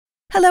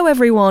Hello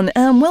everyone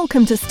and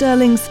welcome to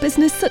Sterling's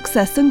Business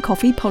Success and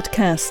Coffee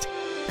podcast.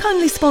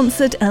 Kindly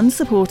sponsored and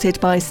supported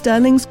by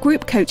Sterling's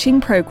group coaching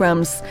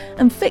programs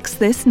and Fix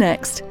This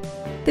Next.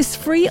 This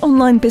free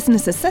online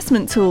business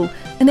assessment tool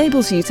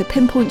enables you to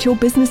pinpoint your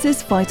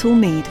business's vital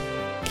need.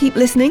 Keep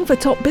listening for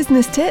top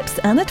business tips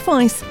and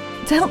advice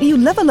to help you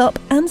level up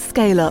and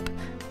scale up.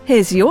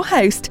 Here's your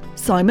host,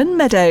 Simon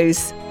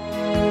Meadows.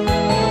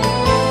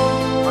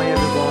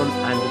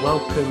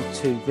 Welcome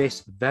to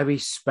this very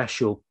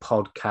special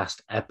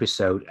podcast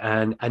episode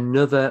and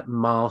another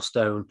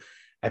milestone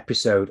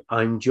episode.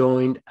 I'm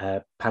joined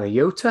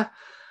Panayota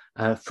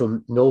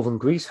from Northern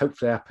Greece.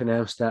 Hopefully I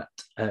pronounced that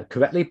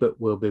correctly,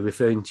 but we'll be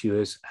referring to you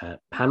as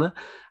Pana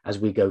as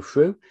we go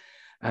through.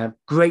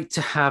 Great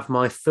to have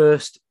my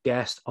first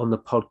guest on the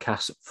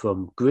podcast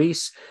from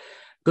Greece.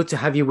 Good to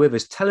have you with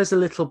us. Tell us a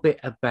little bit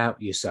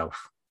about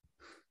yourself.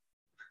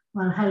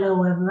 Well,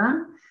 hello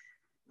everyone.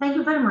 Thank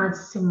you very much,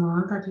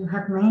 Simon, that you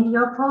have made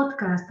your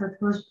podcast. That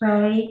was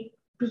very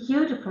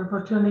beautiful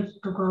opportunity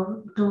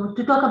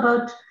to talk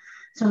about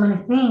so many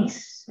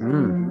things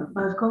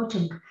about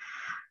coaching.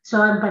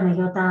 So I'm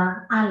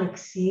Panayota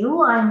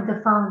Alexiou. I'm the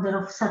founder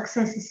of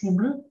Success is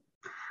Simple.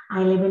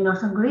 I live in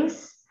Northern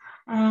Greece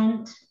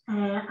and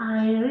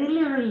I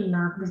really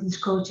love business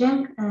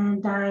coaching,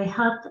 and I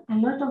help a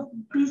lot of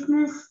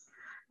business,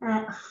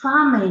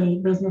 family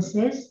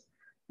businesses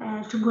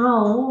to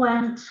grow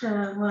and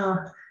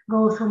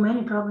go through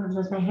many problems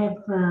that they have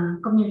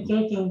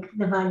communicating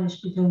the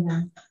values between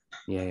them.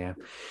 Yeah.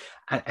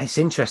 It's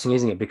interesting,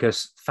 isn't it?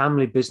 Because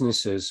family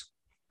businesses,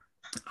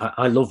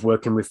 I love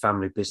working with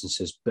family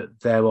businesses, but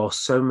there are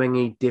so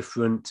many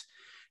different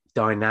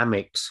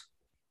dynamics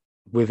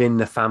within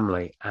the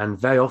family. And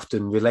very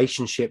often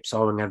relationships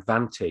are an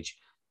advantage,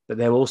 but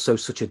they're also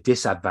such a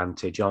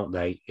disadvantage, aren't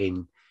they,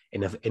 in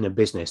a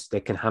business? They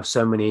can have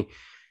so many,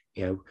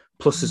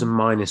 pluses and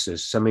minuses,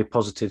 so many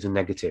positives and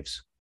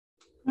negatives.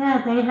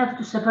 Yeah, they have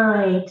to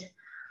separate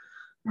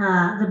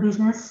the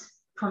business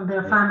from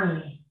their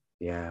family.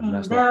 Yeah, in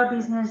their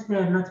business,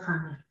 they're not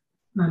family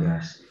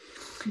members.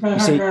 Yeah. They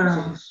have their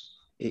own.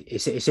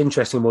 It's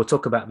interesting. We'll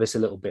talk about this a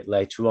little bit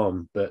later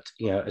on. But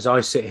as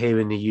I sit here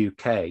in the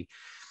UK,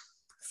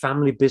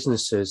 family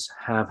businesses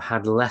have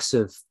had less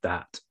of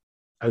that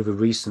over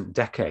recent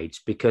decades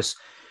because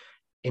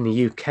in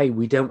the UK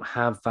we don't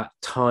have that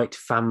tight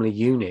family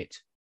unit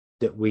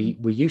that we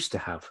used to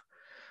have.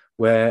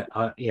 Where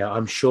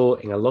I'm sure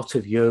in a lot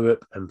of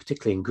Europe and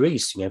particularly in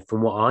Greece,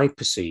 from what I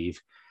perceive,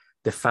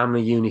 the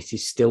family unit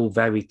is still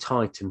very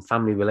tight and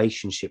family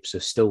relationships are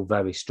still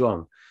very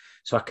strong.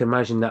 So I can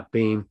imagine that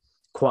being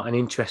quite an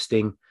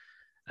interesting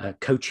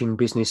coaching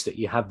business that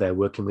you have there,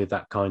 working with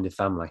that kind of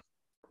family.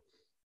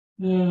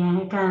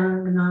 Yeah, I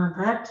can know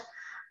that.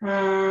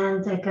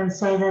 And I can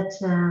say that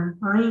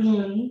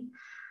really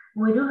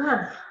we do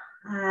have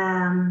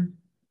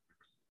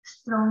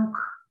strong,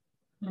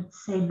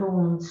 let's say,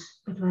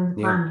 bonds between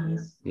the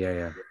families.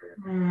 Yeah.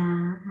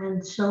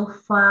 And so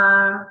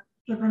far,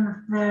 even if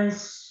there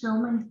is so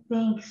many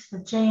things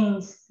that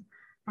changed,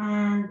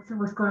 and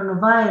with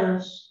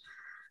coronavirus,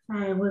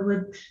 we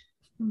would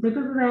be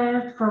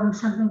prepared from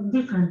something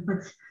different.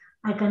 But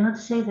I cannot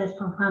say that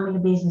for family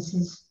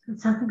businesses.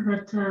 It's something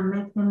that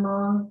makes them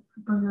all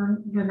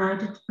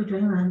united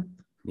between them.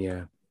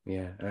 Yeah.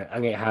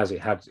 And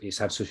it's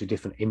had such a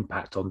different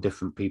impact on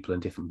different people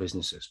and different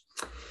businesses.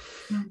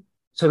 Yeah.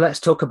 So let's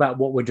talk about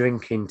what we're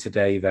drinking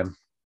today then.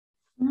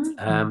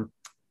 Mm-hmm.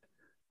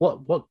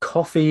 What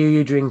coffee are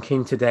you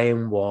drinking today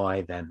and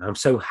why then? I'm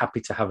so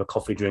happy to have a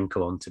coffee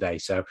drinker on today.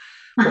 So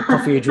what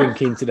coffee are you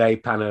drinking today,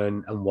 Pana,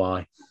 and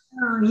why?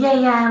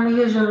 I'm a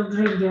usual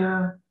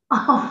drinker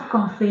of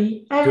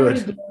coffee every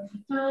day.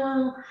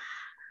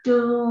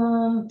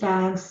 Two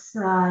times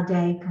a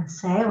day, I can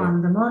say, one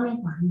in the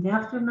morning, one in the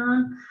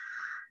afternoon.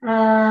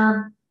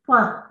 I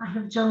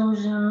have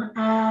chosen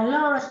a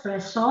low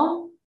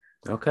espresso.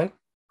 Okay.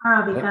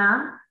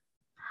 Arabica.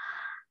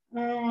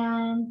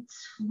 And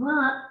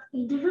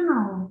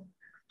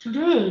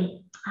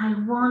today I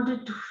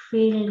wanted to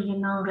feel,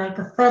 like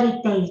a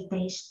fairy tale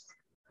taste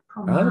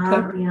from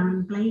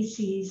Arabian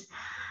places.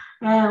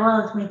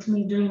 It makes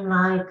me dream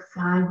like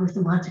flying with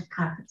the magic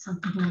carpet,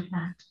 something like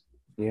that.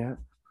 Yeah.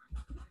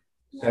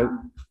 So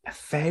a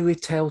fairy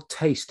tale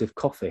taste of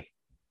coffee.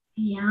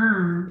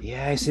 Yeah.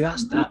 Yeah, see,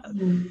 that's that.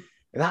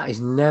 That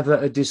is never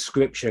a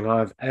description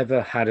I've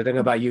ever had. I don't know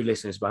about you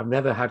listeners, but I've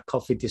never had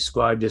coffee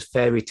described as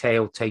fairy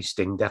tale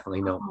tasting.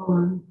 Definitely not.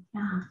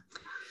 Yeah,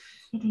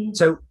 it is.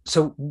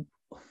 So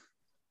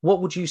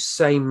what would you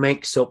say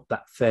makes up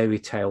that fairy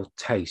tale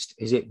taste?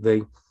 Is it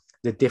the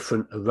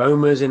different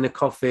aromas in the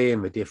coffee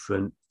and the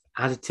different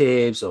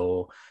additives,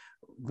 or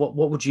what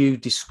would you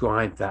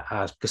describe that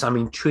as? Because I'm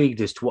intrigued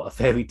as to what a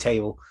fairy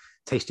tale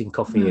tasting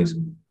coffee is.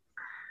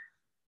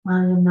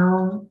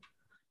 Well,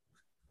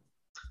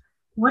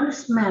 when a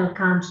smell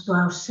comes to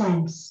our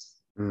sense,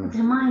 it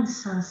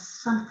reminds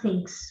us some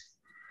things.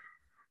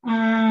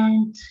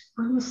 And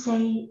when you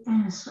say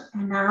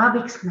an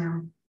Arabic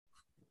smell,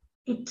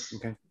 it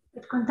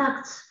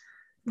contacts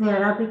the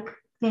Arabic,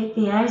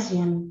 the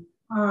Asian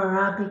or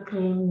Arabic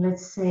cream,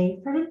 let's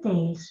say, fairy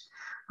tales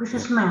with a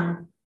Yeah.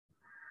 smell.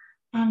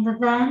 And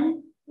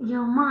then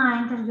your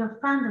mind and your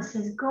fantasy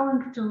is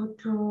going to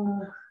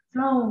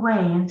flow away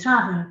and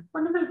travel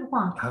whenever you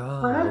want,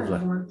 Oh, wherever you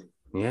lovely. want.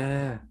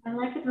 Yeah. I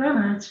like it very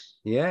much.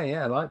 Yeah.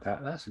 Yeah. I like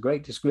that. That's a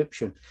great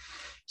description.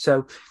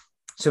 So,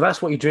 so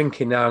that's what you're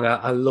drinking now. And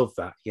I love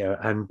that,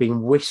 and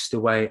being whisked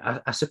away.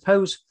 I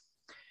suppose,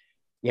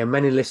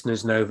 many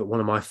listeners know that one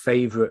of my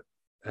favorite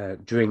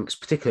drinks,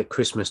 particularly at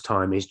Christmas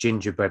time, is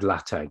gingerbread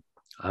latte.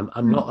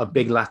 I'm not a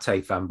big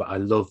latte fan, but I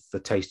love the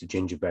taste of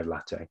gingerbread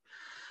latte.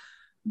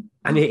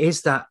 And it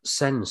is that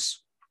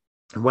sense.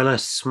 And when I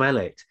smell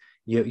it,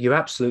 you're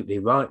absolutely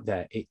right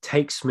there. It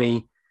takes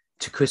me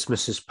to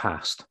Christmas's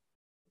past.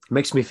 It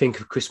makes me think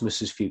of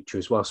Christmas's future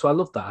as well. So I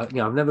love that.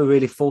 I've never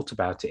really thought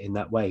about it in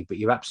that way, but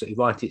you're absolutely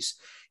right.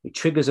 It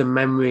triggers a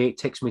memory. It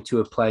takes me to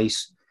a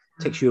place,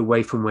 takes you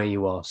away from where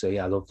you are. So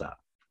yeah, I love that.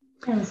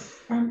 Yes,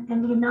 and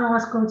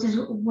as coaches,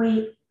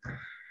 we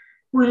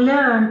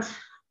learned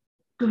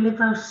to live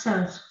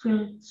ourselves,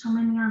 feel so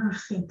many other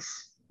things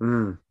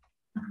that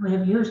we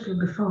have used to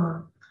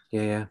before.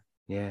 Yeah,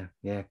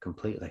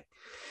 completely.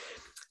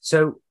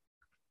 So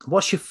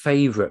what's your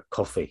favorite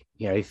coffee?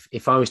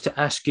 If I was to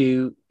ask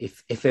you,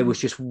 if there was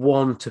just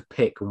one to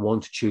pick and one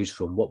to choose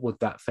from, what would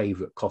that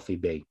favorite coffee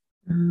be?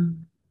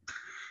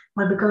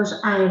 Well, because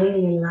I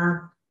really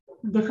love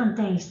different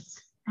tastes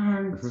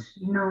and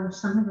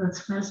something that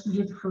smells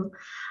beautiful.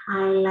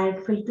 I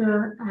like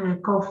filter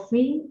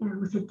coffee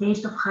with a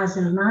taste of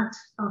hazelnut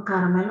or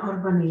caramel or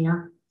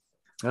vanilla.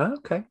 Oh,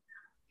 okay.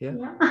 Yeah.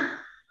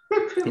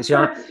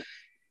 Yeah.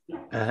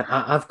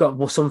 I've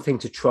got something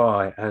to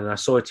try, and I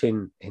saw it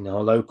in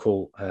our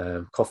local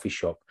coffee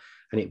shop,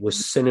 and it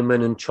was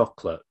cinnamon and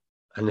chocolate.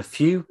 And a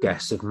few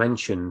guests have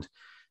mentioned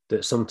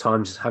that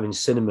sometimes having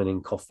cinnamon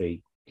in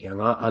coffee,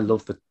 I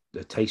love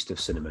the taste of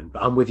cinnamon,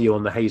 but I'm with you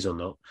on the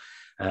hazelnut.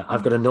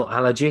 I've got a nut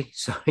allergy,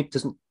 so it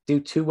doesn't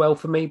do too well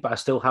for me, but I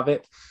still have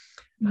it.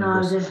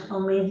 No, just for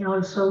me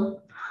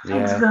also.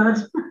 Yeah. Thanks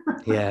God.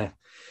 Yeah.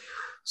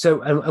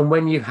 So, and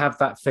when you have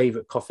that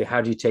favorite coffee,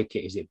 how do you take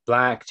it? Is it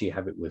black? Do you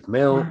have it with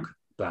milk? Yeah.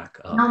 Black.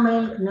 Oh. No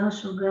milk, no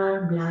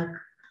sugar, black.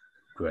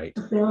 Great.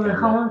 To feel the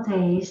whole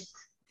taste.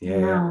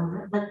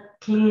 Yeah. The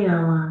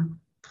clear one.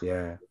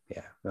 Yeah.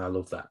 I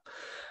love that.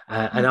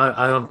 And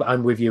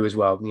I'm with you as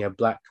well.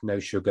 Black, no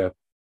sugar.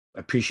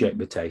 Appreciate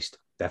the taste,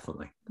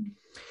 definitely.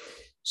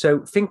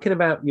 So, thinking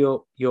about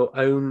your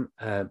own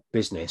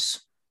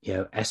business,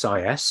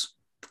 SIS,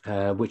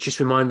 which just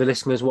remind the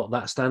listeners what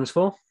that stands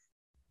for.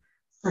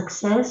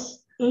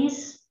 Success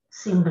is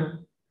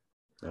simple.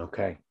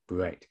 Okay,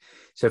 great.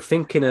 So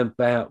thinking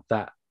about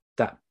that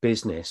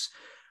business,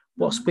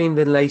 what's been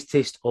the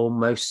latest or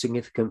most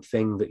significant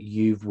thing that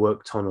you've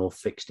worked on or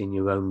fixed in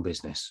your own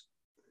business?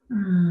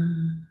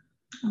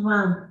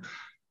 Well,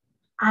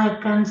 I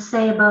can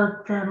say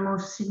about the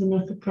most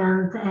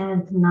significant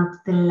and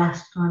not the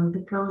last one,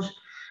 because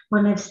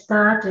when I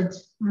started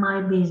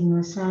my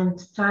business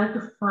and tried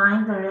to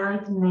find the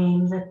right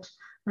name that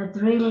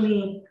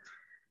really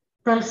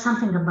tells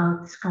something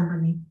about this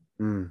company.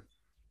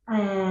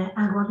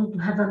 I wanted to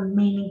have a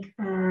meaning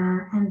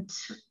and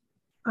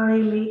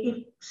really,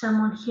 if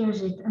someone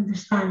hears it,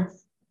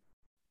 understands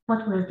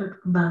what we're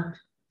talking about.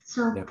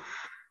 So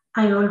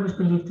I always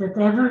believe that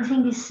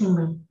everything is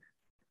simple.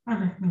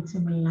 Everything is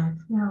simple in life.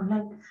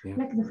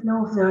 Like the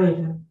flow of the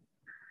river,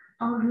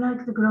 or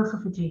like the growth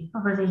of a tree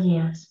over the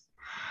years.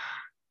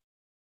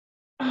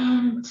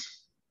 And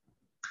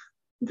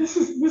this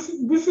is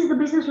the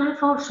business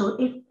life also.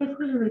 If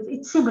we do it,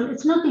 it's simple.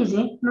 It's not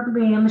easy. Not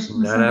being a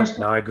misunderstood.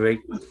 No, I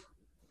agree.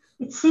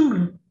 It's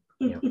simple.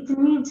 It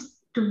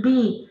needs to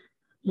be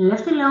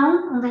left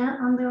alone on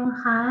their own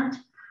hand.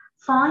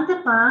 Find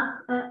the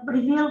path,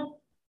 reveal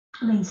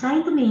the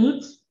inside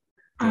needs,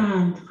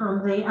 and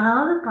from the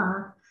other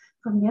part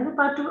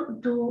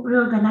to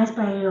reorganize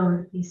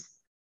priorities.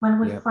 When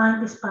we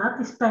find this path,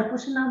 this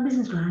purpose in our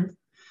business life,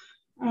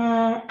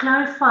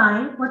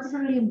 clarify what is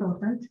really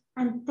important,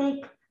 and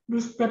take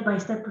this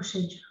step-by-step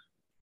procedure.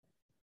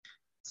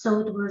 So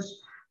it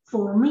was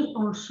for me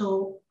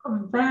also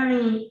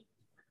very,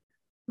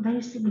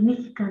 very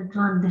significant to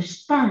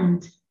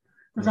understand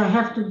that I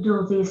have to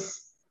do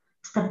this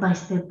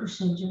step-by-step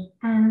procedure.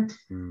 And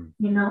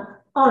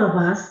all of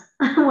us,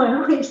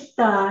 when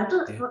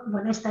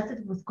I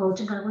started with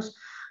coaching, I was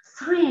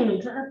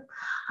thrilled.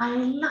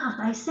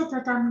 I said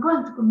that I'm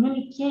going to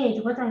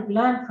communicate what I've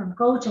learned from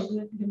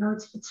coaching.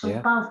 It's so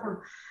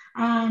powerful,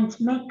 and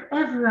make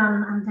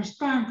everyone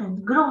understand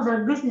and grow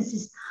their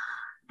businesses.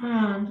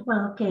 And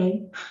well,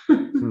 okay,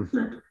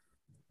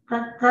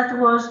 that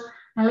was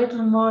a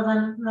little more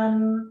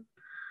than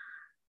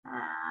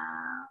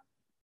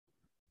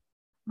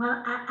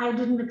well, I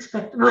didn't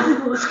expect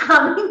what was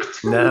coming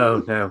to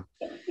No.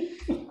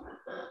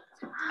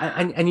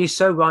 And you're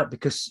so right,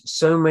 because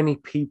so many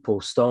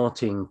people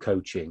starting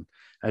coaching,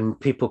 and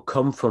people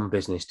come from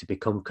business to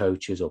become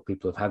coaches, or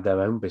people have had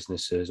their own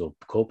businesses or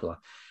corporate.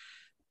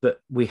 But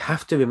we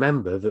have to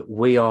remember that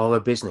we are a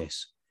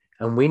business,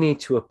 and we need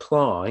to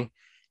apply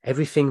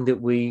everything that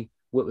we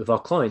work with our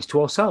clients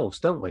to ourselves,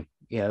 don't we?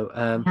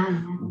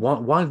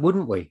 Why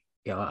wouldn't we?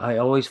 I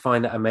always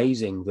find it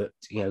amazing that,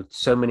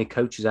 so many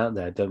coaches out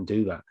there don't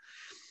do that.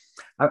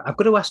 I've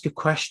got to ask a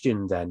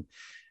question then.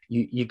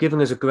 You've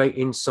given us a great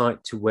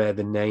insight to where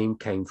the name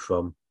came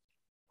from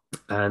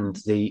and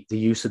the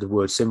use of the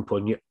word simple.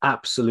 And you're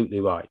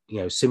absolutely right.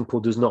 Simple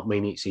does not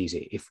mean it's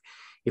easy.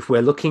 If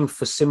we're looking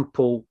for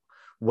simple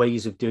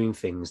ways of doing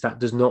things, that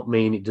does not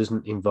mean it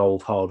doesn't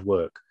involve hard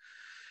work.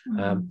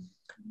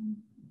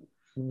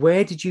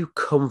 Where did you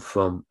come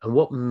from and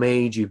what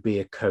made you be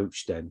a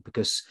coach then?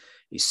 Because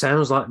it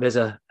sounds like there's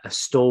a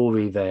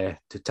story there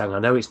to tell. I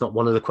know it's not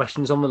one of the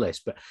questions on the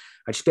list, but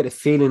I just get a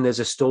feeling there's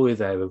a story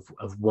there of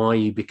why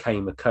you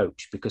became a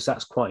coach, because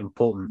that's quite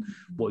important,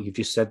 what you've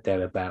just said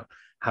there about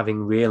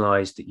having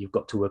realized that you've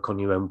got to work on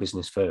your own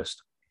business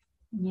first.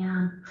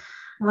 Yeah.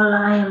 Well,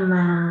 I am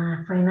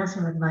a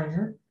financial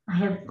advisor. I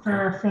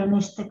have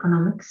finished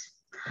economics.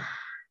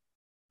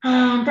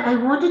 And I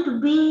wanted to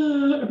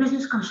be a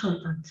business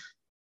consultant,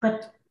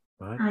 but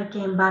I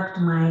came back to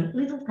my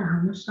little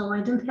town, so I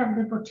didn't have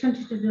the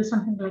opportunity to do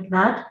something like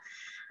that.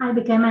 I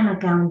became an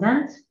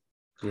accountant,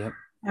 a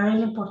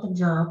really important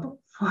job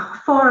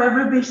for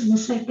every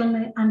business I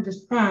can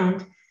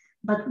understand,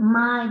 but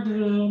my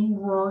dream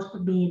was to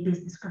be a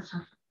business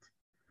consultant.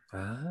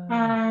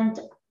 And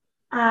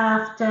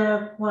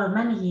after,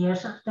 many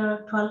years,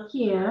 after 12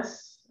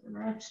 years,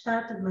 I've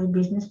started my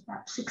business,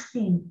 perhaps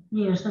 16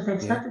 years that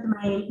I've started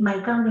my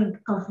accounting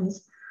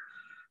office,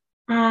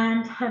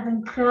 and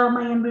having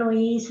my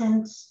employees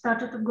and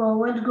started to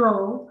go and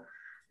grow,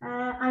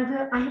 I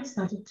had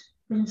started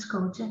business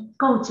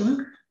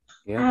coaching.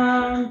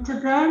 And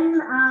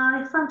then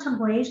I found some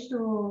ways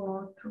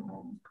to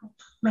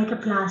make a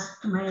plus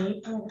to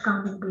my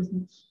accounting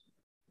business.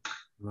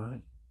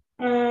 Right.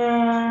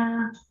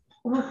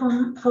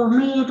 Well, for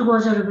me, it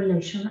was a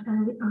revelation,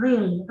 and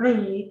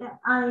really,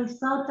 I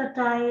thought that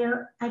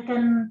I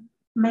can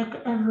make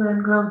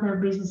everyone grow their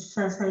business,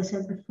 as I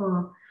said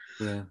before.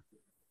 Yeah.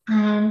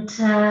 And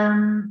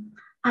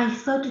I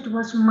thought it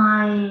was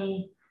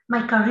my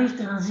career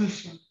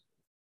transition.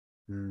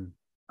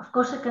 Of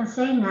course, I can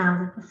say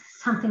now that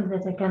it's something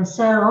that I can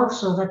say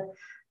also, that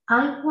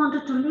I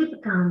wanted to leave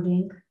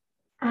accounting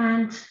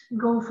and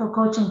go for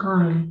coaching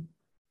only.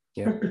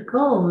 But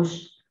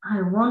because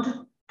I wanted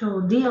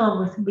to deal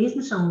with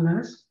business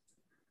owners,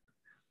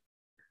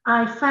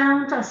 I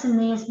found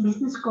SNES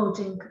business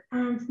coaching,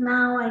 and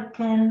now I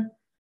can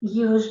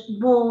use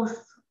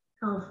both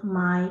of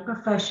my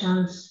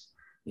professions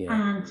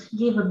and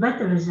give a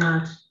better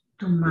result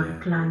to my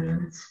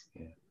clients.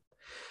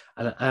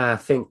 And I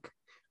think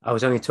I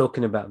was only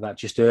talking about that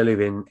just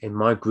earlier in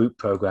my group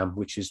program,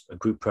 which is a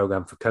group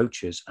program for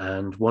coaches.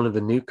 And one of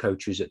the new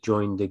coaches that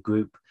joined the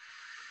group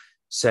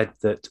said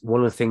that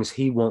one of the things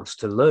he wants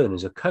to learn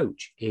as a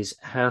coach is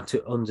how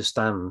to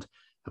understand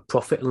a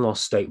profit and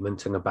loss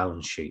statement and a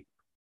balance sheet.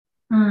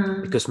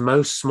 Because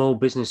most small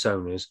business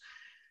owners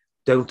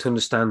don't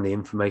understand the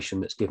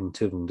information that's given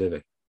to them, do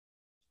they?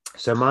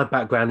 So my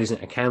background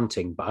isn't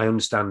accounting, but I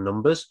understand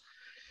numbers.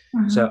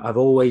 So I've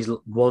always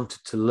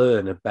wanted to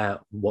learn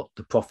about what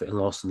the profit and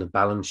loss and the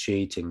balance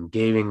sheet and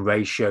gearing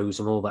ratios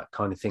and all that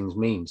kind of things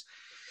means.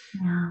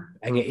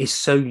 And it is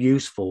so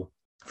useful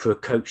for a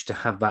coach to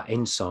have that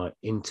insight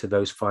into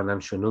those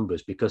financial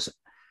numbers, because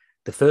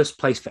the first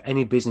place for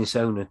any business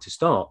owner to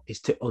start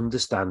is to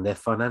understand their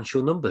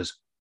financial numbers.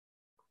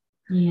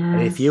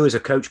 And if you as a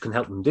coach can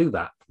help them do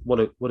that, what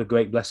a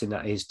great blessing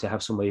that is to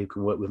have somebody who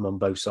can work with them on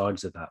both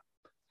sides of that.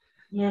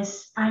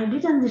 Yes, I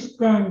did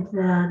understand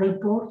the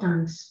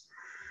importance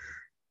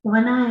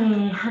when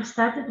I have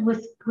started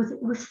with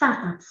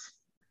startups.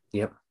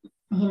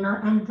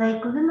 And they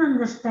couldn't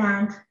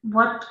understand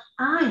what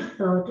I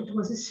thought it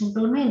was a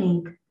simple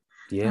meaning.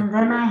 And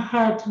then I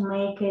had to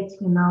make it,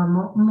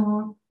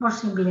 more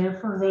simpler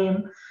for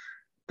them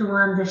to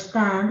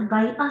understand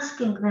by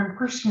asking them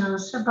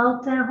questions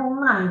about their whole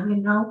life.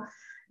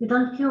 You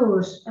don't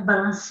use a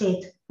balance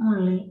sheet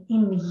only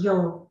in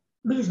your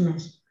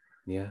business.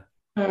 You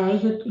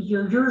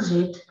use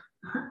it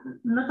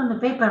not on the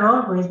paper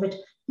always, but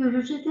you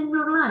use it in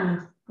your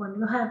life when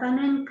you have an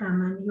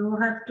income and you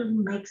have to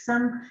make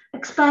some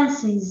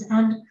expenses,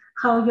 and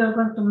how you're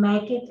going to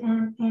make it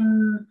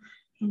in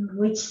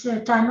which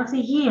time of the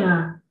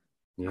year,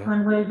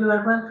 when you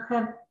are going to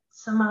have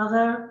some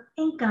other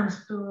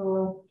incomes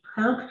to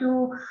help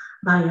you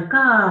buy a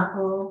car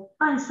or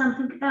buy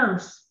something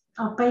else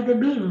or pay the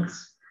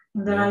bills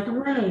in the right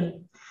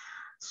way.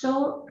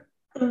 So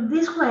in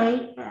this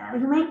way,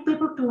 you make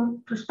people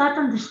to start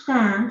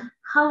understand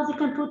how they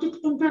can put it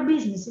in their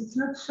business. It's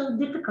not so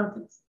difficult.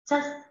 It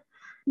just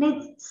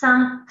needs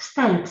some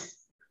steps.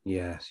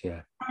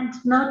 And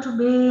not to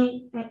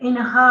be in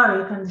a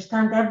hurry to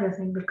understand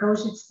everything,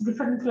 because it's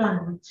different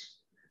language.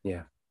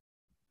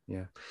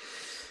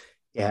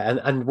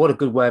 And what a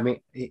good way. I mean,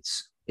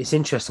 it's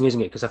interesting,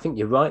 isn't it? Because I think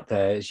you're right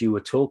there. As you were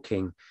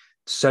talking,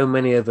 so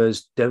many of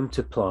us don't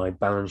apply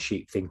balance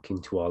sheet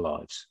thinking to our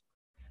lives.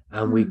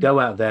 And we go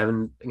out there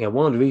and,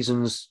 one of the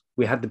reasons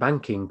we had the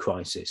banking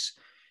crisis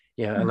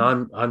Yeah, and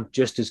I'm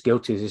just as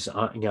guilty as this.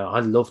 I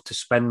love to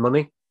spend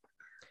money,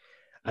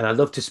 and I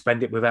love to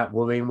spend it without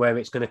worrying where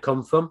it's going to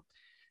come from.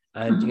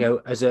 And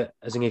as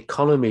an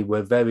economy,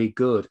 we're very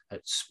good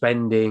at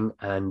spending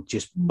and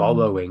just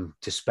borrowing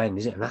to spend,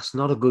 isn't it? And that's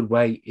not a good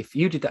way. If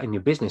you did that in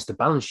your business, the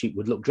balance sheet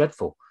would look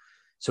dreadful.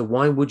 So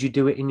why would you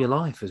do it in your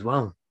life as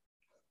well?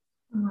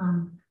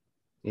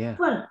 Yeah.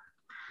 Well,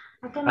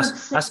 I cannot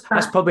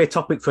that's probably a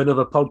topic for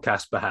another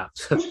podcast,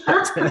 perhaps.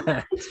 It's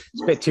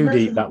a bit too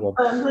deep, that one.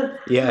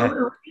 Yeah.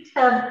 We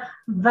have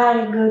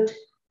very good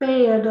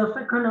period of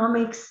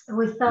economics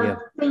without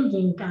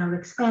thinking our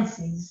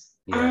expenses.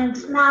 Yeah.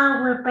 And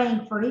now we're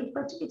paying for it,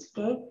 but it's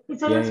okay.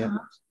 It's a lesson.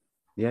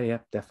 Yeah,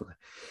 definitely.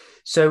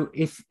 So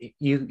if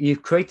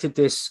you've created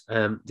this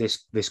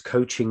this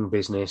coaching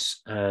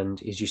business,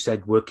 and as you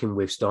said, working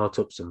with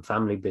startups and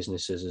family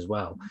businesses as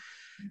well,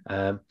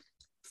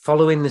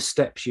 following the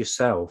steps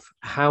yourself,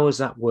 how has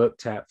that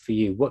worked out for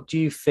you? What do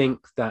you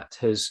think that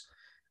has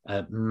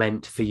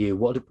meant for you?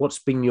 What's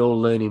been your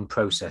learning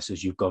process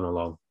as you've gone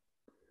along?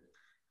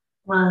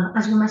 Well,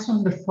 as you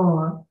mentioned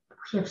before,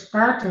 we have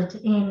started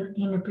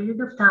in a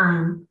period of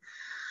time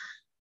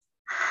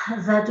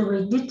that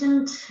we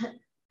didn't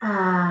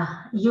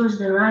use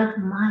the right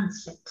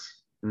mindset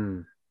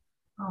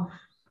of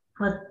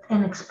what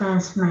an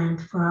expense meant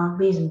for our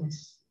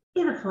business,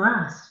 either for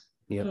us,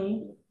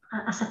 okay,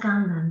 as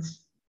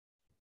accountants.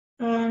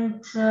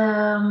 And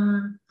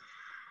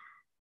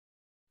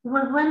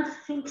when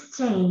things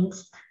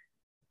changed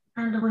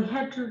and we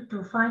had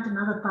to find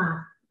another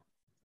path,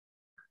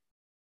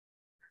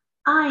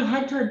 I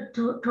had to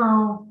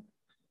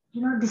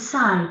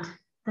decide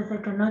that I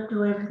cannot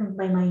do everything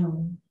by my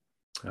own.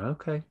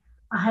 Okay.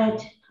 I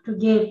had to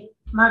give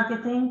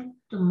marketing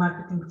to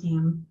marketing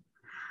team,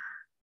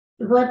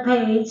 the web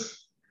page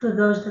to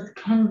those that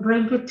can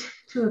bring it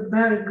to a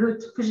very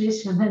good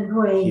position and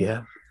way.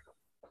 Yeah.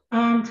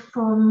 And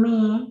for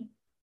me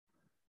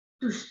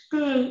to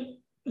stay,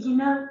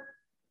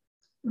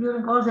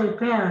 during all the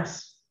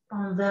repairs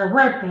on the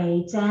web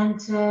page and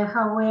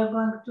how we are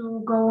going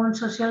to go on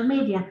social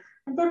media,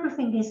 and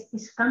everything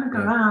is coming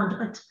around.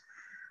 But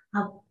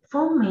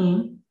for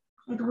me,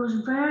 it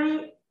was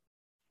very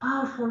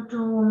powerful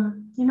to,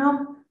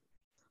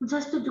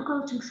 just to do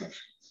coaching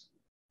sessions.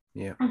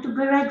 Yeah. And to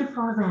be ready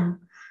for them.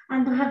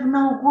 And to have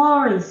no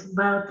worries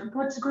about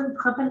what's going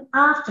to happen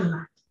after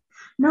that.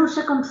 No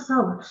second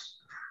thoughts.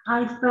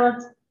 I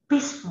felt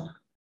peaceful,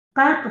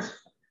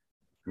 purposeful.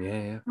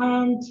 Yeah.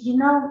 And,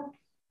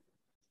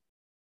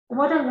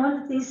 what I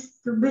wanted is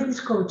to business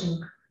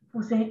coaching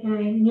with a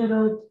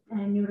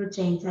neuro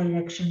change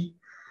direction.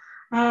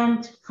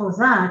 And for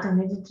that, I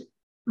needed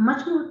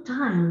much more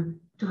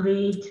time to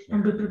read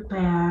and be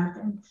prepared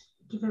and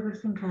give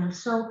everything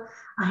else. So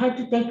I had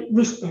to take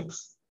these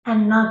steps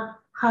and not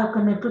how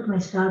can I put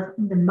myself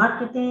in the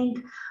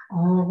marketing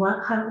or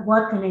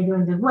what can I do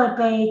in the web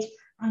page.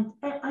 And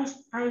I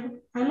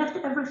left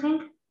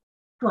everything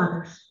to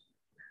others,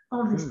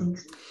 all these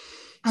things.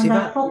 And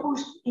I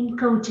focused in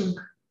coaching.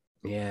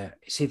 Yeah.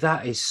 See,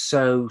 that is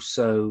so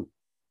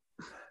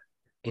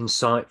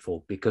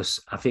insightful, because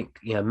I think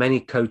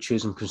many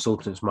coaches and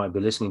consultants might be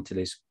listening to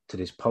this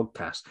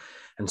podcast,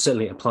 and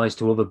certainly it applies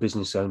to other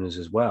business owners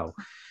as well.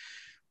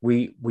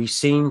 We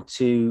seem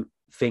to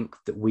think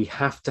that we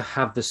have to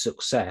have the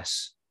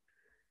success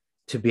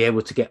to be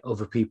able to get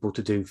other people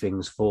to do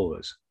things for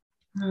us.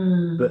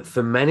 But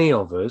for many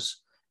of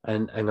us,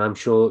 and I'm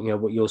sure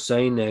what you're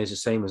saying there is the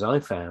same as I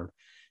found,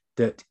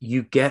 that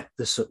you get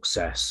the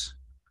success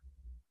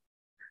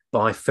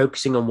by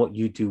focusing on what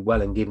you do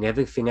well and giving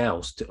everything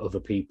else to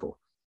other people.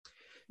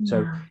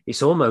 So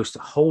it's almost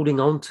holding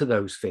on to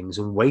those things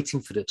and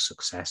waiting for the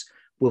success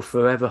will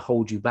forever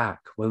hold you back,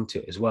 won't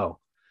it, as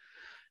well?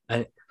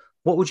 And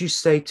what would you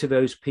say to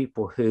those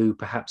people who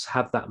perhaps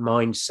have that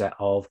mindset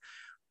of,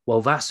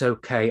 well, that's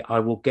okay, I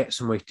will get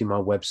somebody to do my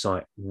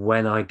website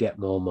when I get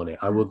more money.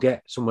 I will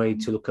get somebody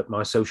to look at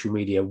my social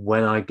media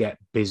when I get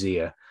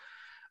busier.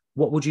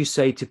 What would you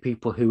say to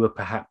people who are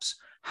perhaps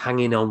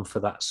hanging on for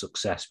that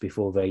success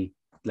before they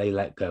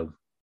let go?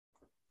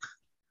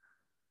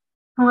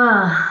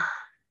 Well,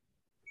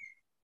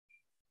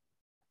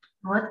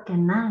 what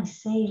can I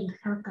say and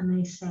how can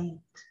I say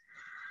it?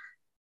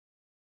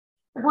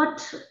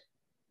 What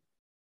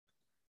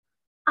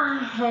I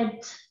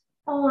had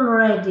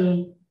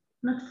already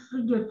not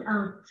figured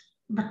out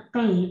but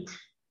paid,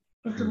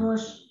 it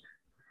was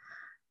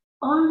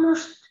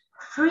almost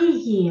 3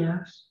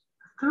 years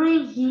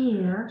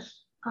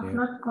of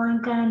not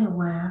going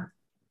anywhere.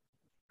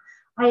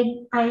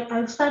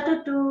 I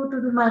started to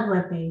do my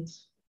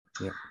webpage,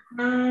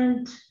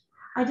 and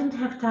I didn't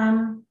have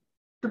time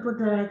to put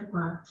the right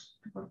words,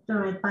 to put the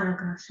right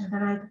paragraphs in the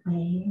right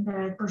way, in the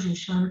right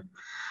position.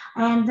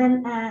 And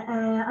then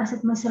I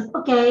said to myself,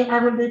 okay, I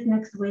will do it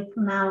next week.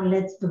 Now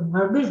let's do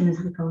our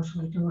business, because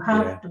we do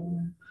have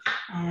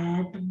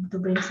to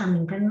bring some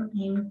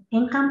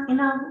income in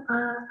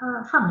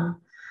our family.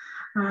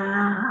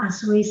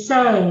 As we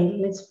say,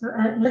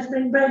 let's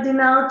bring bread in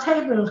our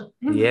table.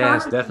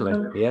 Yes,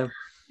 definitely. Yeah.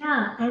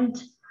 Yeah, and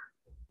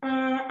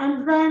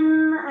And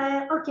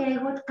then, okay,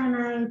 what can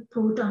I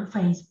put on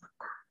Facebook?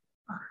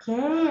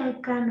 Okay, I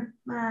can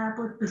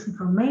put this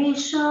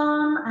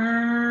information,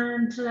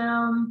 and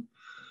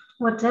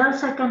what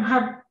else? I can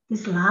have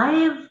this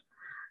live,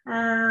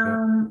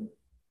 and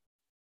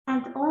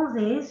all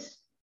this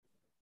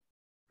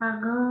are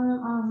gone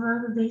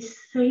over these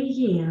 3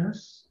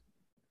 years.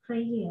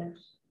 3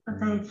 years,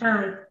 but I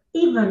tried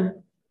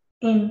even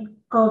in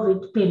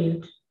COVID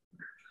period.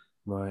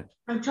 Right.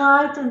 I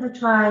tried,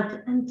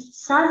 and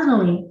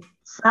suddenly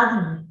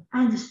I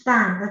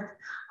understand that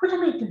what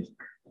am I doing?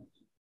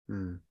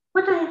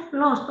 What I have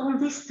lost all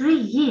these 3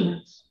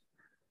 years?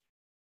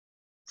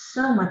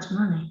 So much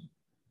money.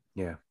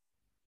 Yeah.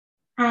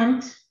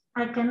 And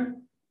I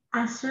can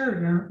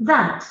assure you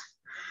that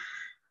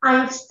I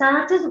have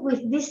started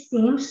with these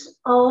teams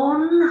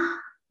on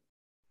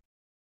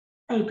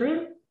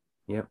April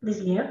this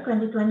year,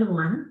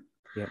 2021.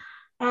 Yeah.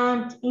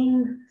 And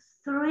in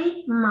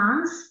 3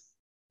 months,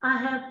 I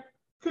have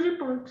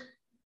tripled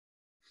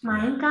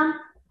my income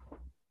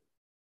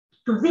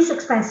to these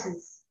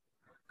expenses.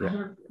 I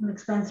have an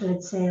expense,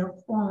 let's say,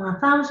 of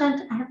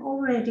 1,000. I have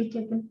already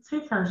taken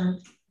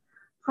 3,000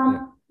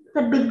 from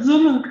the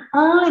beginning,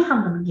 only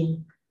from the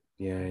beginning.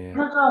 I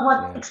don't know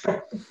what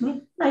expected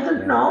me. I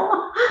don't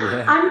know.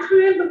 I'm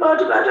thrilled about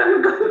what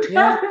I'm going to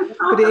have.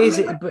 But it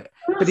is. But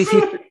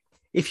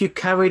if you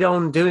carried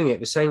on doing it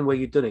the same way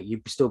you've done it,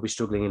 you'd still be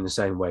struggling in the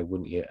same way,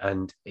 wouldn't you?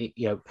 And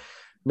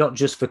not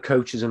just for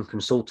coaches and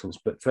consultants,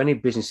 but for any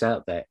business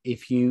out there,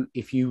 if you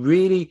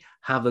really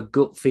have a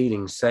gut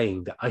feeling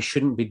saying that I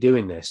shouldn't be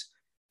doing this,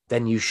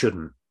 then you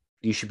shouldn't.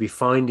 You should be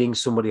finding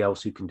somebody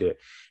else who can do it.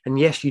 And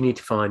yes, you need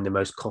to find the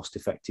most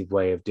cost-effective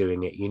way of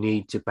doing it. You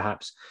need to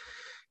perhaps,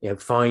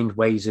 find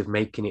ways of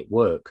making it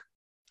work.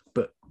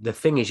 But the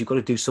thing is, you've got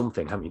to do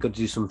something, haven't you? You've got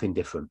to do something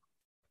different.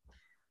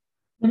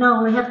 We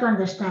have to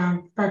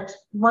understand that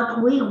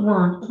what we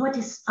want, what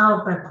is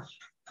our purpose.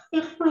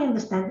 If we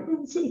understand,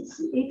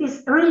 it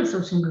is really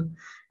so simple.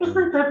 If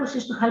my purpose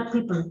is to help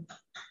people,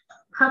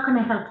 how can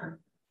I help them?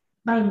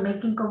 By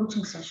making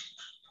coaching sessions.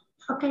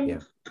 Okay? Yeah.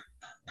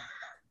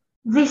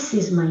 This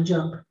is my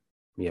job.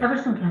 Yeah.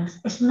 Everything else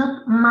is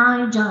not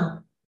my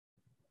job.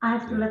 I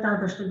have to let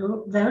others to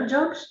do their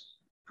jobs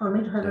for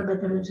me to have a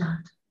better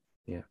result.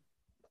 Yeah,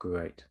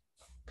 great.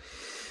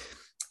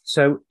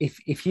 So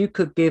if you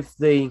could give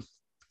the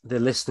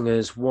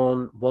listeners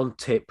one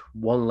tip,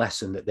 one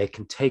lesson that they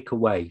can take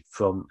away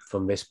from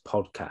this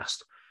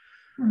podcast,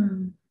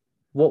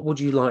 what would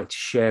you like to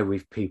share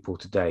with people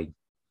today?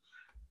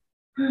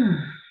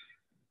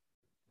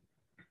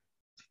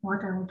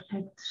 What I would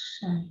like to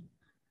say.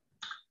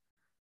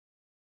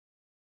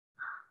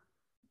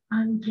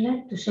 I would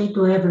like to say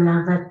to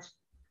everyone that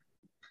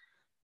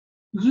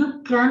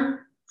you can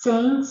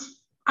change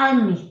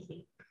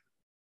anything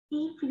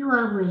if you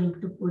are willing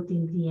to put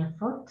in the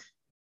effort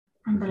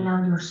and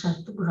allow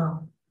yourself to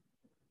grow.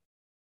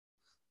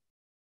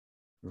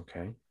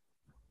 Okay.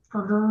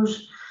 For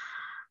those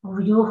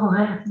of you who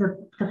have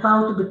the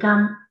power to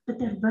become a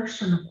better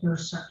version of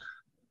yourself,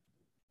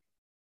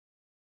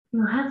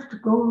 you have to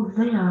go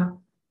there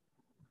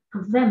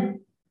to them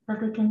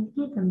that they can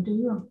give them to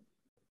you.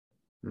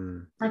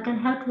 That can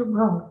help you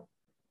grow.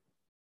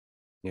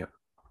 Yeah.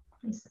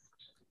 Please.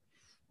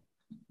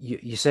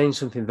 You're saying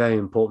something very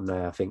important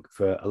there, I think,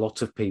 for a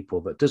lot of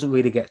people that doesn't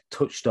really get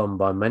touched on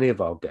by many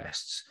of our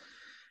guests.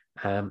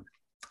 And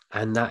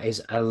that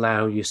is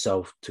allow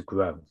yourself to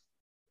grow.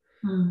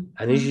 And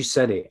as you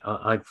said it,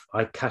 I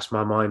cast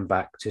my mind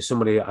back to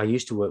somebody I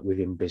used to work with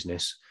in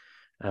business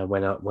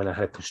when I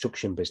had a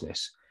construction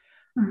business.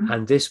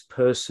 And this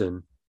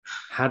person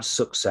had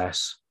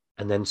success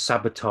and then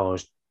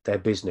sabotaged their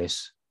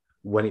business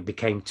when it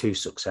became too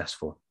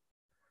successful.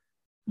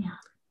 Yeah.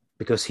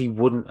 Because he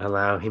wouldn't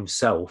allow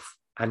himself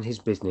and his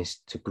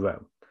business to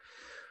grow.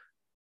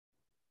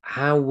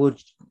 How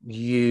would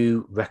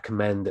you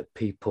recommend that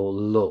people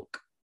look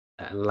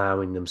at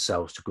allowing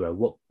themselves to grow?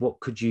 What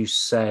could you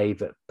say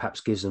that perhaps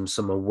gives them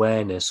some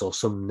awareness or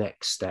some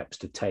next steps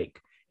to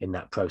take in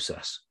that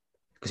process?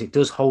 Because it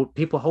does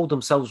people hold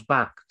themselves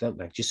back, don't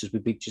they? Just as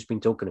we've just been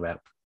talking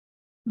about.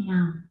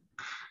 Yeah,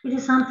 it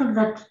is something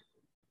that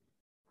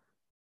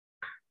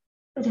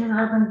it has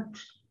happened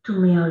to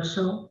me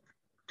also,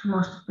 to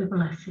most people,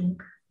 I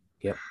think.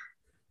 Yep.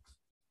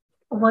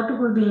 What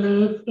we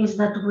believe is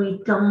that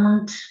we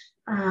don't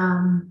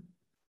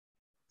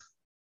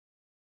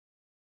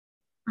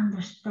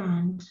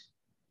understand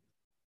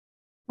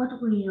what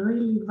we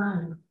really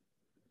value.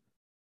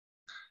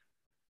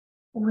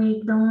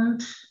 We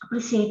don't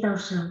appreciate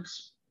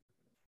ourselves.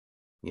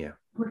 Yeah.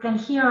 We can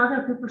hear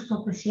other people to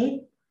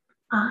appreciate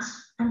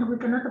us, and we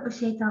cannot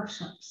appreciate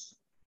ourselves.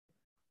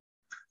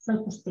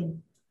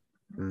 Self-esteem.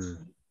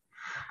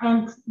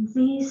 And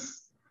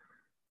this,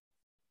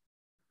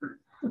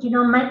 we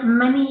have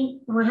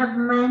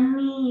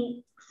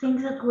many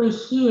things that we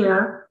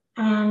hear,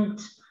 and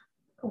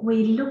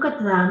we look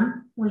at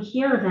them, we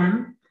hear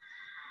them,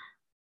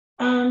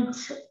 and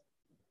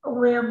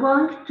we are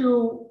going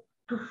to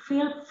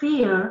feel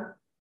fear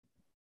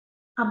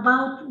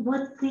about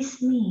what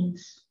this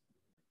means.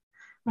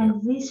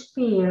 And this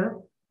fear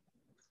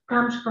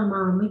comes from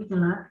our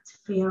amygdala. It's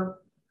fear,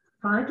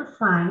 fight or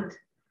flight.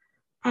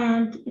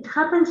 And it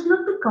happens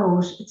not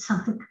because it's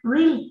something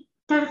really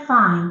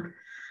terrifying,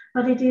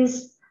 but it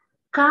is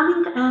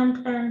coming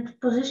and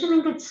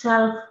positioning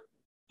itself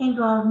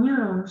into our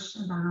neurons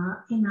and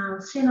in our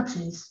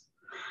synapses,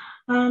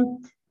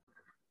 and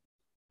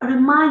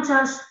reminds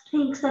us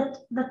things that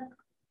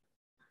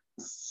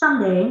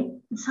someday,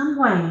 in some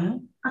way,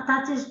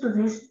 attaches to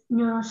these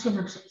neural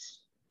synapses.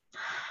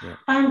 Yeah.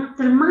 And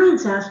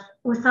reminds us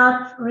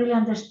without really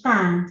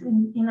understand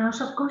in our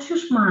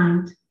subconscious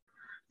mind,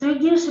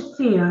 triggers a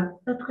fear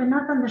that we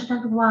cannot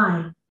understand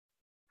why.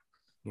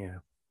 Yeah.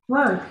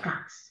 Where it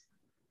comes.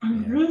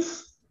 And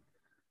this,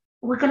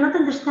 we cannot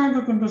understand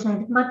it in this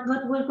moment, but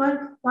we're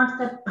going one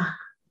step back.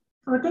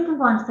 We're taking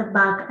one step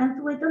back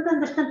and we don't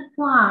understand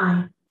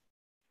why.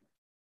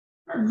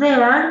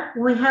 There,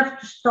 we have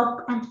to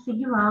stop and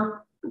figure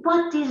out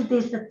what is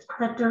this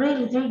that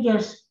really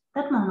triggers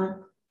that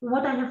moment,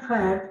 what I have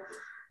heard,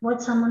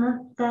 what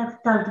someone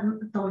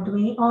told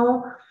me,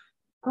 or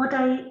what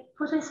I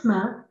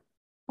smell,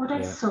 what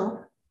I saw,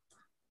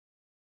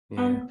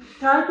 and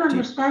try to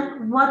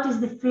understand what is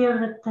the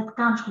fear that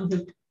comes with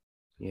it.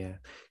 Yeah.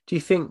 Do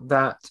you think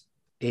that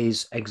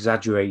is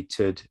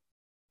exaggerated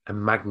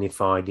and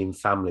magnified in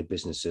family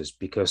businesses?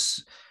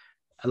 Because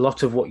a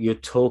lot of what you're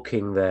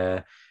talking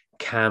there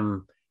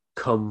can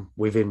come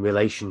within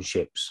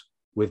relationships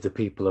with the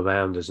people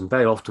around us, and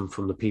very often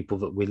from the people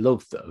that we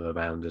love that are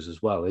around us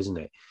as well, isn't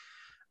it?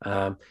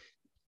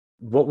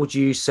 What would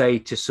you say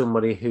to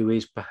somebody who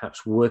is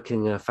perhaps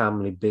working in a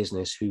family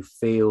business who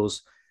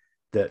feels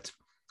that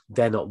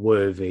they're not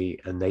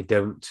worthy and they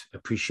don't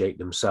appreciate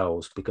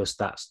themselves because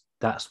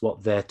that's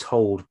what they're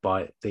told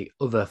by the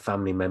other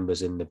family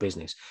members in the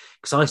business?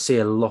 Because I see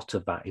a lot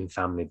of that in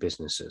family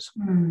businesses.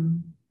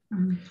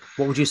 Mm-hmm.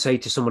 What would you say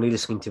to somebody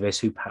listening to this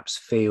who perhaps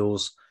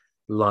feels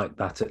like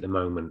that at the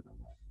moment?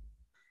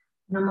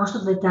 Most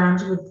of the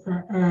times with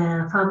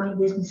family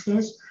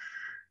businesses,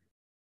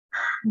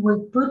 we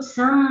put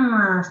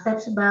some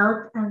steps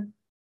about and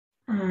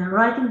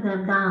writing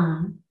them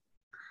down,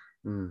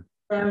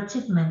 their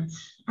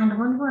achievements. And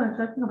when we're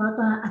talking about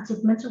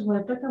achievements,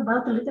 we're talking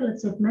about little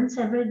achievements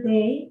every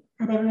day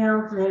and every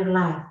hour of their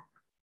life,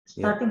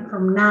 starting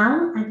from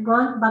now and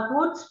going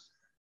backwards,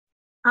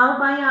 hour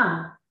by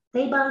hour,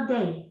 day by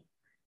day,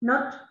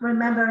 not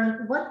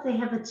remembering what they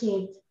have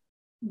achieved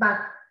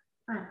back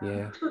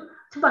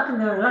to back in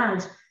their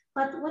lives,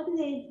 but what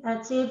they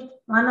achieved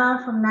 1 hour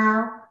from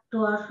now,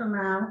 2 hours from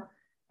now,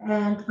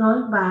 and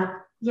going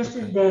back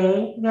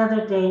yesterday, the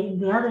other day,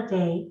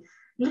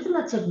 little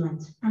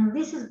achievements. And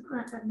this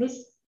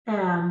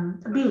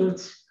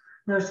builds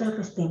their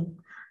self-esteem.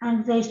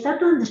 And they start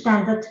to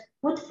understand that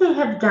what they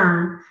have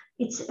done,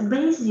 it's a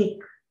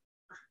basic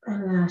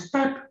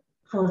step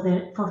for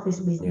these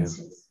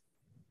businesses.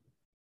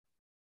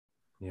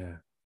 Yeah,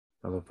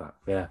 I love that.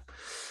 Yeah.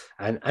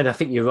 And I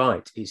think you're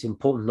right. It's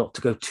important not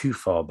to go too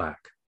far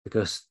back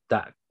because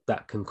that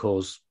can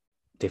cause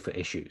different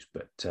issues.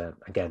 But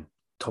again,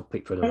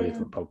 topic for another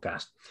different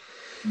podcast.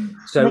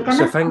 So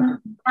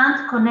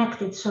can't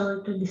connect it.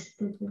 Sorry to this.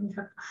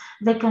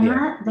 They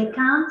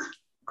can't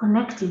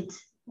connect it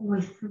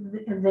with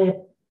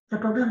the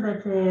problem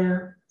that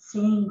they're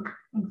seeing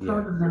in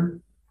front of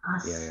them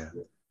as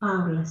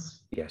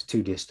powerless. Yeah, it's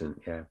too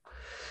distant. Yeah.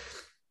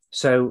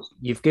 So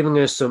you've given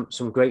us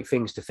some great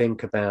things to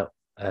think about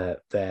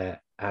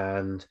there,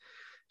 and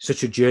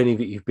such a journey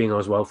that you've been on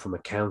as well, from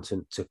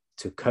accountant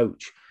to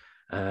coach.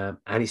 And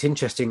it's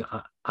interesting.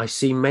 I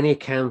see many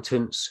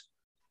accountants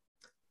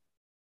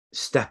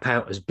step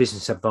out as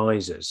business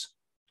advisors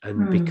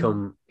and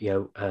become,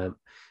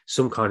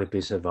 some kind of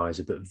business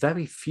advisor, but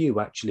very few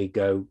actually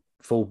go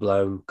full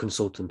blown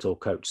consultant or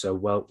coach. So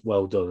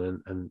well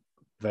done and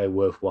very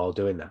worthwhile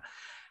doing that.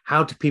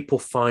 How do people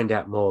find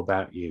out more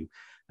about you,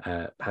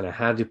 Hannah?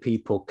 How do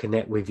people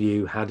connect with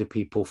you? How do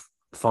people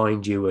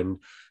find you? And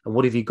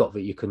what have you got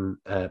that you can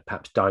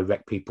perhaps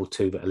direct people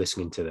to that are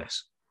listening to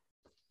this?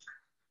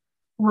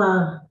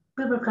 Well,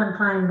 people can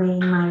find me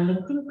in my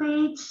LinkedIn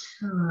page.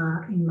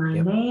 In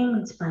my name,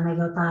 it's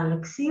Panagiotta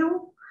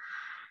Alexiou.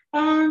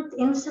 And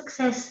in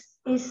Success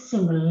is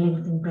single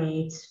LinkedIn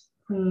page.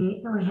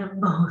 We have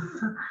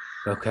both.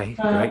 Okay,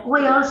 great.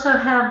 We also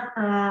have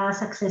a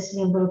Success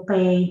Symbol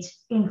page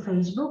in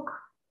Facebook.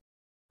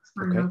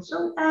 Okay.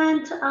 Also,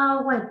 and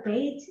our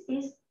webpage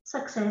is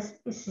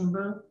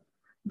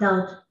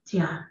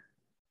successissymbol.gr.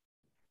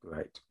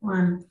 Great.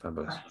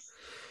 Fabulous.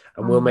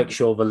 And we'll make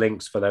sure the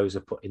links for those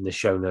are put in the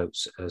show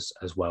notes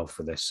as well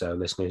for this. So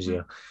listeners,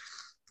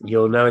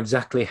 you'll know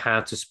exactly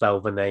how to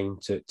spell the name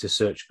to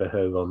search for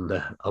her on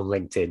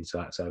LinkedIn. So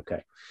that's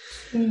okay.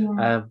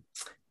 Yeah.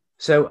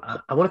 So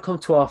I want to come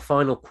to our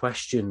final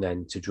question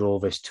then to draw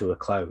this to a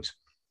close.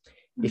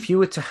 If you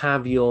were to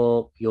have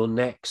your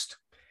next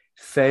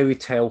fairy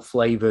tale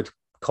flavored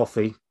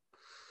coffee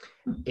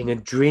in a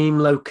dream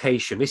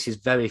location, this is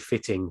very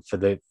fitting for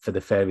the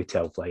fairy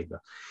tale flavor.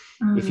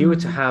 If you were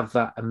to have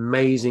that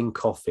amazing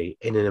coffee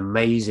in an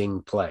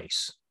amazing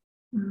place,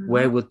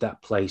 where would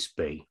that place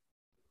be?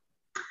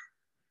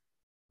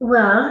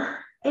 Well,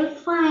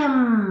 if I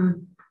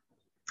am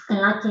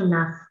lucky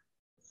enough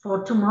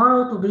for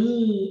tomorrow to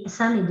be a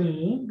sunny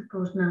day,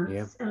 because now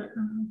it's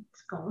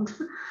cold,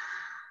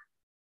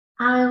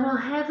 I will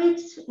have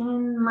it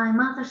in my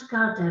mother's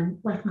garden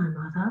with my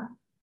mother.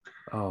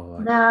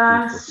 Oh, there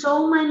are beautiful.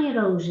 So many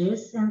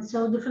roses and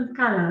so different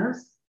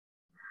colors.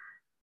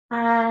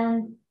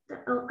 And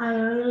I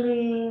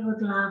really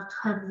would love to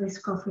have this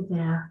coffee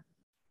there.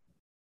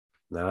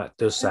 No, that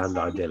does sound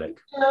idyllic.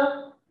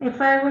 So if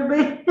I would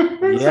be...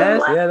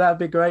 Yes, that'd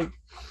be great.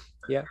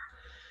 Yeah.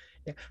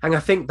 And I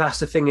think that's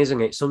the thing,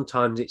 isn't it?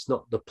 Sometimes it's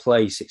not the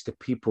place, it's the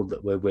people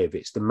that we're with.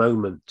 It's the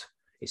moment.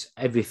 It's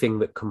everything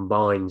that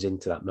combines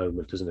into that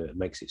moment, doesn't it? It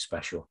makes it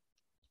special.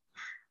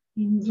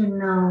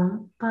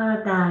 And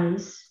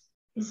paradise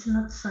is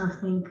not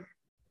something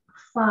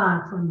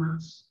far from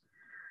us.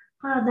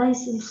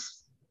 Paradise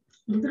is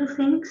little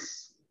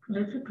things,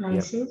 little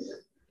places,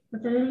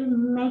 that really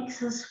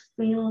makes us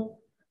feel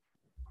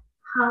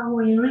how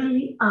we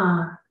really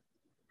are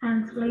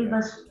and leave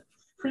us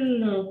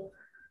feel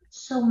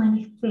so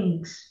many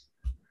things.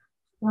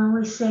 When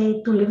we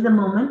say to live the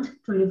moment,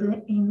 to live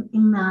in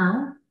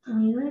now,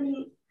 we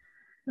really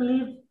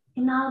live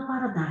in our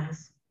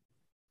paradise.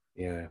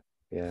 Yeah,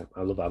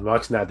 I love that. I'm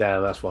writing that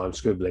down. That's why I'm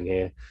scribbling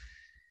here.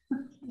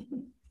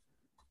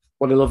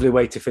 What a lovely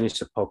way to finish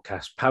the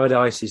podcast.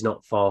 Paradise is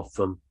not far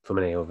from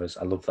any of us.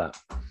 I love that.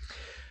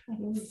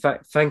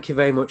 Thank you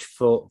very much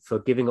for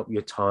giving up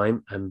your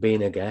time and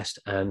being a guest.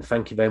 And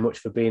thank you very much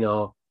for being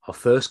our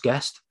first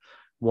guest,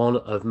 one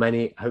of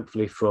many,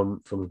 hopefully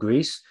from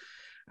Greece.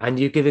 And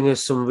you're giving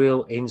us some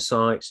real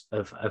insights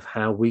of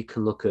how we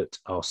can look at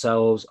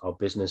ourselves, our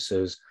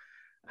businesses,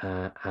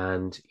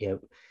 and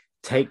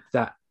take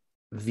that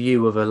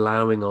view of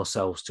allowing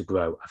ourselves to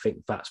grow. I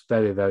think that's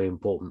very, very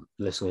important,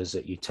 listeners,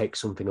 that you take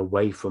something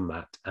away from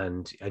that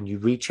and you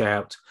reach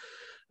out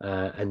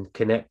and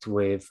connect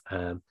with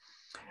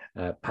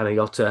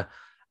Panayota,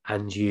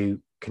 and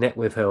you connect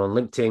with her on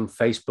LinkedIn,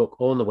 Facebook,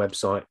 or on the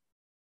website,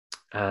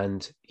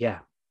 and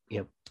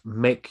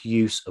make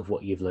use of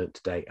what you've learned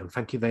today. And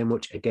thank you very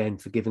much again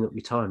for giving up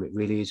your time. It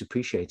really is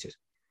appreciated.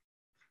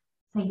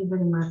 Thank you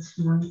very much,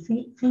 Simon.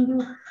 Thank you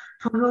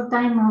for your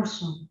time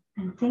also.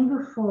 And thank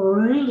you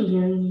for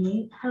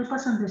really help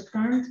us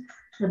understand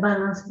the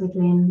balance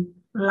between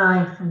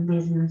life and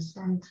business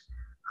and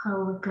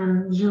how we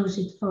can use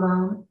it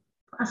for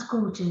as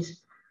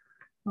coaches,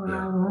 for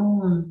our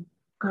own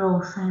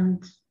growth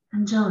and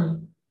joy.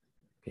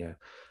 Yeah.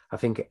 I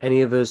think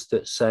any of us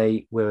that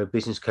say we're a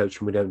business coach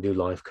and we don't do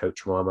life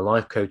coaching, or I'm a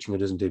life coaching who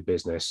doesn't do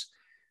business,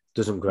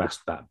 doesn't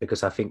grasp that,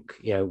 because I think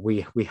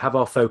we have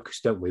our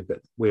focus, don't we?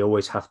 But we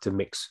always have to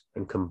mix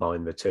and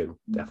combine the two,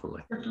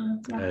 definitely.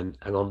 Yeah. And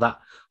on that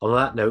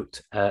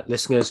note,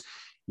 listeners,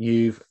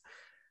 you've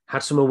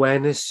had some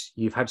awareness,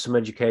 you've had some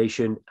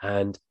education,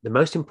 and the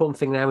most important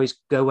thing now is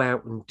go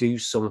out and do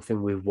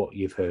something with what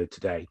you've heard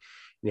today.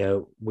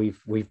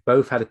 We've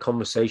both had a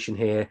conversation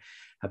here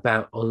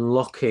about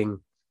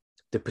unlocking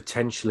the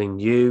potential in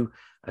you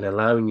and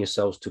allowing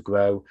yourselves to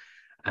grow,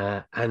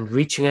 and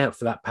reaching out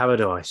for that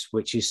paradise,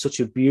 which is such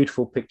a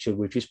beautiful picture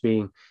we've just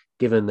been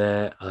given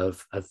there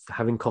of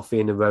having coffee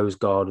in the rose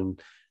garden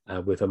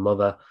with a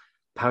mother.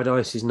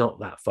 Paradise is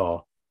not that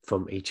far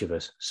from each of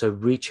us. So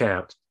reach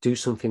out, do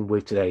something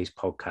with today's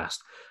podcast,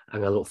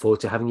 and I look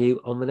forward to having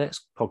you on the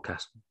next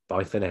podcast.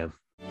 Bye for now.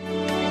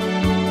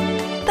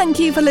 Thank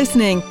you for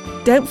listening.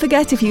 Don't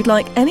forget, if you'd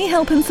like any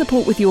help and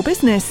support with your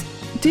business,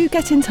 do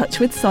get in touch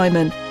with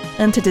Simon.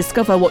 And to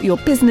discover what your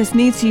business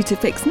needs you to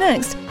fix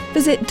next,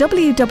 visit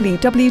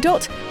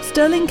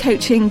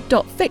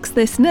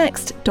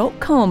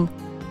www.sterlingcoaching.fixthisnext.com.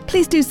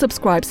 Please do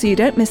subscribe so you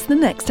don't miss the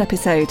next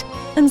episode.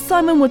 And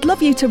Simon would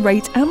love you to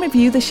rate and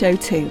review the show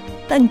too.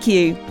 Thank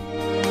you.